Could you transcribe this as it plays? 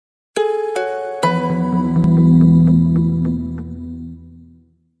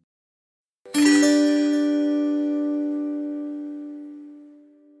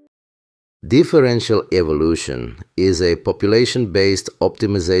Differential evolution is a population-based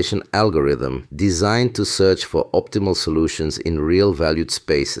optimization algorithm designed to search for optimal solutions in real-valued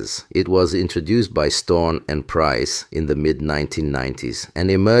spaces. It was introduced by Storn and Price in the mid-1990s and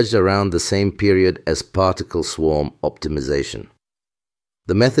emerged around the same period as particle swarm optimization.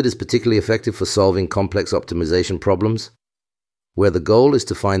 The method is particularly effective for solving complex optimization problems, where the goal is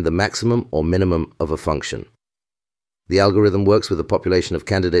to find the maximum or minimum of a function. The algorithm works with a population of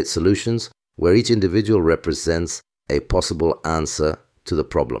candidate solutions where each individual represents a possible answer to the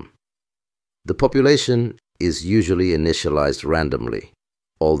problem. The population is usually initialized randomly,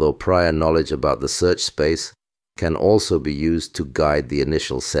 although prior knowledge about the search space can also be used to guide the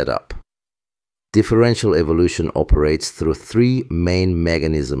initial setup. Differential evolution operates through three main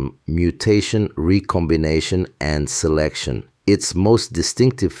mechanisms: mutation, recombination, and selection. Its most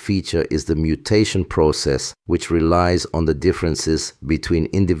distinctive feature is the mutation process, which relies on the differences between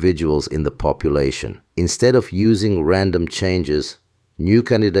individuals in the population. Instead of using random changes, new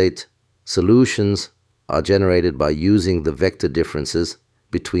candidate solutions are generated by using the vector differences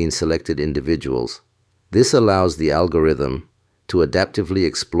between selected individuals. This allows the algorithm to adaptively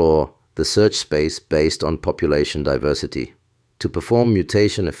explore the search space based on population diversity. To perform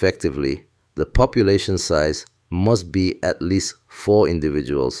mutation effectively, the population size must be at least 4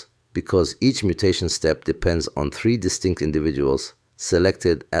 individuals, because each mutation step depends on 3 distinct individuals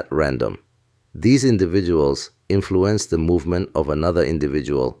selected at random. These individuals influence the movement of another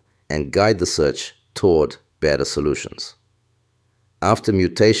individual and guide the search toward better solutions. After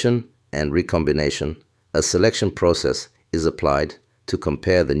mutation and recombination, a selection process is applied to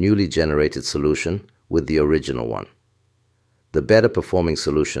compare the newly generated solution with the original one. The better performing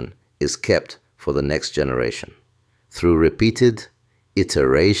solution is kept for the next generation. Through repeated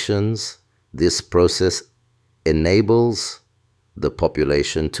iterations, this process enables the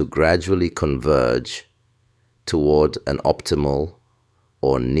population to gradually converge toward an optimal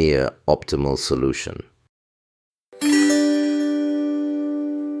or near optimal solution.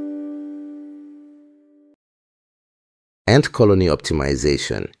 Ant colony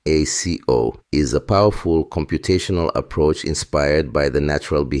optimization, ACO, is a powerful computational approach inspired by the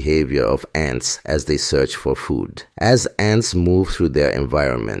natural behavior of ants as they search for food. As ants move through their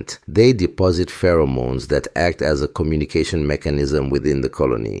environment, they deposit pheromones that act as a communication mechanism within the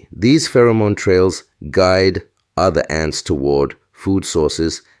colony. These pheromone trails guide other ants toward food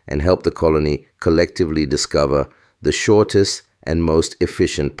sources and help the colony collectively discover the shortest and most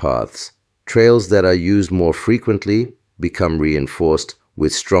efficient paths. Trails that are used more frequently become reinforced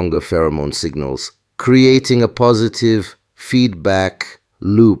with stronger pheromone signals, creating a positive feedback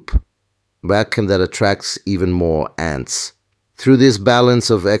loop that attracts even more ants. Through this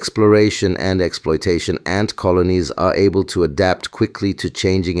balance of exploration and exploitation, ant colonies are able to adapt quickly to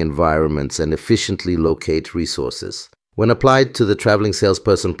changing environments and efficiently locate resources. When applied to the traveling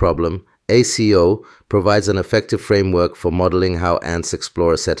salesperson problem, ACO provides an effective framework for modeling how ants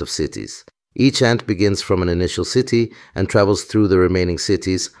explore a set of cities. Each ant begins from an initial city and travels through the remaining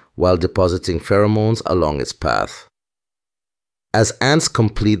cities while depositing pheromones along its path. As ants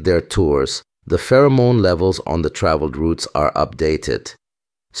complete their tours, the pheromone levels on the traveled routes are updated,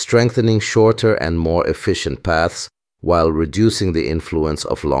 strengthening shorter and more efficient paths while reducing the influence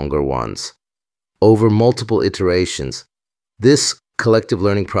of longer ones. Over multiple iterations, this collective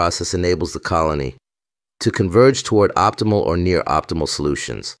learning process enables the colony to converge toward optimal or near optimal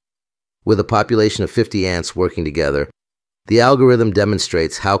solutions. With a population of 50 ants working together, the algorithm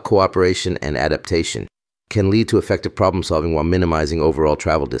demonstrates how cooperation and adaptation can lead to effective problem solving while minimizing overall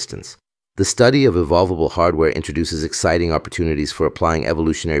travel distance. The study of evolvable hardware introduces exciting opportunities for applying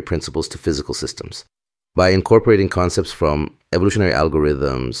evolutionary principles to physical systems. By incorporating concepts from evolutionary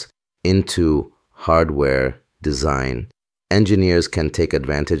algorithms into hardware design, engineers can take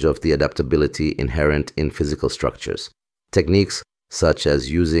advantage of the adaptability inherent in physical structures. Techniques such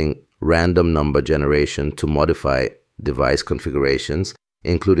as using random number generation to modify device configurations,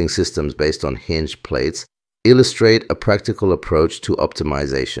 including systems based on hinged plates, illustrate a practical approach to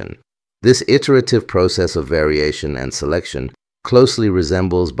optimization. This iterative process of variation and selection closely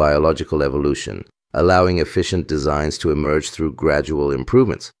resembles biological evolution, allowing efficient designs to emerge through gradual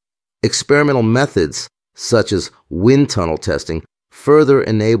improvements. Experimental methods such as wind tunnel testing further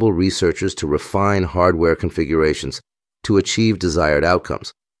enable researchers to refine hardware configurations to achieve desired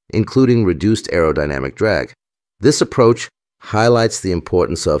outcomes, including reduced aerodynamic drag. This approach highlights the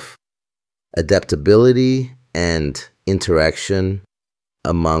importance of adaptability and interaction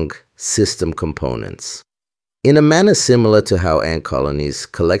among system components. In a manner similar to how ant colonies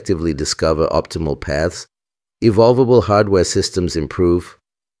collectively discover optimal paths, evolvable hardware systems improve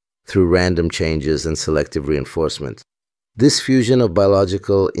through random changes and selective reinforcement. This fusion of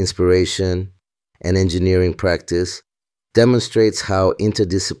biological inspiration and engineering practice demonstrates how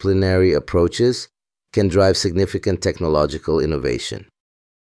interdisciplinary approaches can drive significant technological innovation.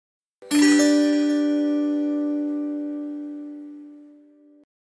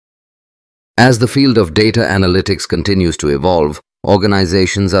 As the field of data analytics continues to evolve,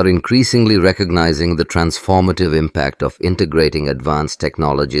 organizations are increasingly recognizing the transformative impact of integrating advanced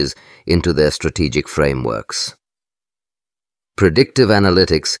technologies into their strategic frameworks. Predictive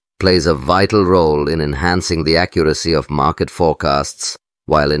analytics plays a vital role in enhancing the accuracy of market forecasts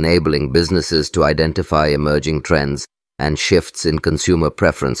while enabling businesses to identify emerging trends and shifts in consumer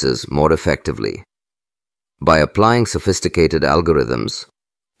preferences more effectively. By applying sophisticated algorithms,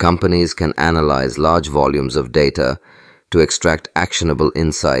 companies can analyze large volumes of data to extract actionable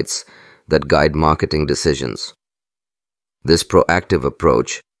insights that guide marketing decisions. This proactive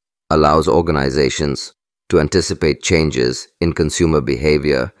approach allows organizations to anticipate changes in consumer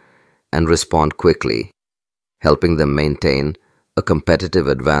behavior and respond quickly, helping them maintain a competitive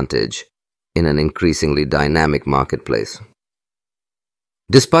advantage in an increasingly dynamic marketplace.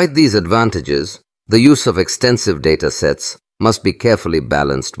 Despite these advantages, the use of extensive data sets must be carefully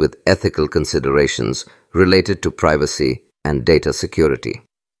balanced with ethical considerations related to privacy and data security.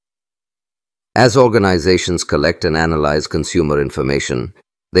 As organizations collect and analyze consumer information,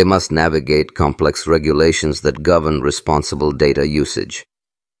 they must navigate complex regulations that govern responsible data usage.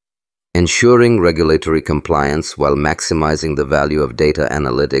 Ensuring regulatory compliance while maximizing the value of data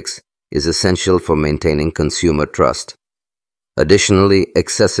analytics is essential for maintaining consumer trust. Additionally,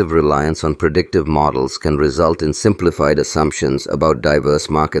 excessive reliance on predictive models can result in simplified assumptions about diverse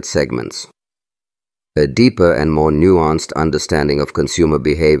market segments. A deeper and more nuanced understanding of consumer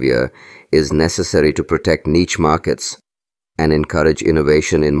behavior is necessary to protect niche markets and encourage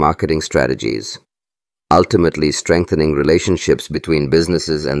innovation in marketing strategies, ultimately strengthening relationships between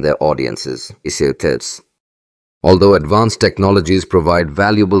businesses and their audiences. Although advanced technologies provide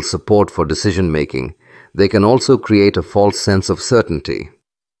valuable support for decision-making, they can also create a false sense of certainty.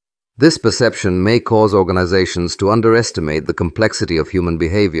 This perception may cause organizations to underestimate the complexity of human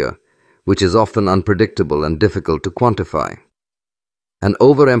behavior, which is often unpredictable and difficult to quantify. An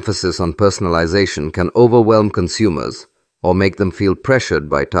overemphasis on personalization can overwhelm consumers or make them feel pressured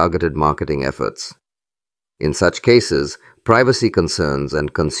by targeted marketing efforts. In such cases, privacy concerns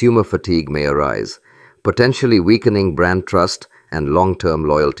and consumer fatigue may arise, potentially weakening brand trust and long-term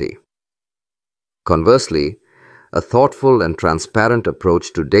loyalty. Conversely, a thoughtful and transparent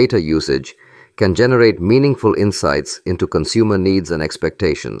approach to data usage can generate meaningful insights into consumer needs and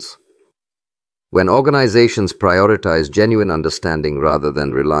expectations. When organizations prioritize genuine understanding rather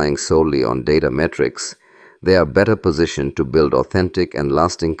than relying solely on data metrics, they are better positioned to build authentic and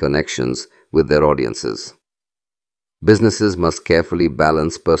lasting connections with their audiences. Businesses must carefully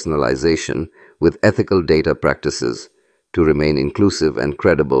balance personalization with ethical data practices to remain inclusive and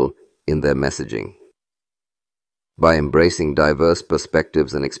credible in their messaging. By embracing diverse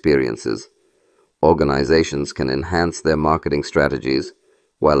perspectives and experiences, organizations can enhance their marketing strategies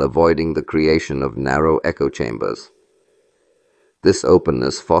while avoiding the creation of narrow echo chambers. This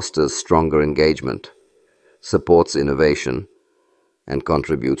openness fosters stronger engagement, supports innovation, and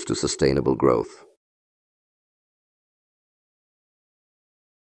contributes to sustainable growth.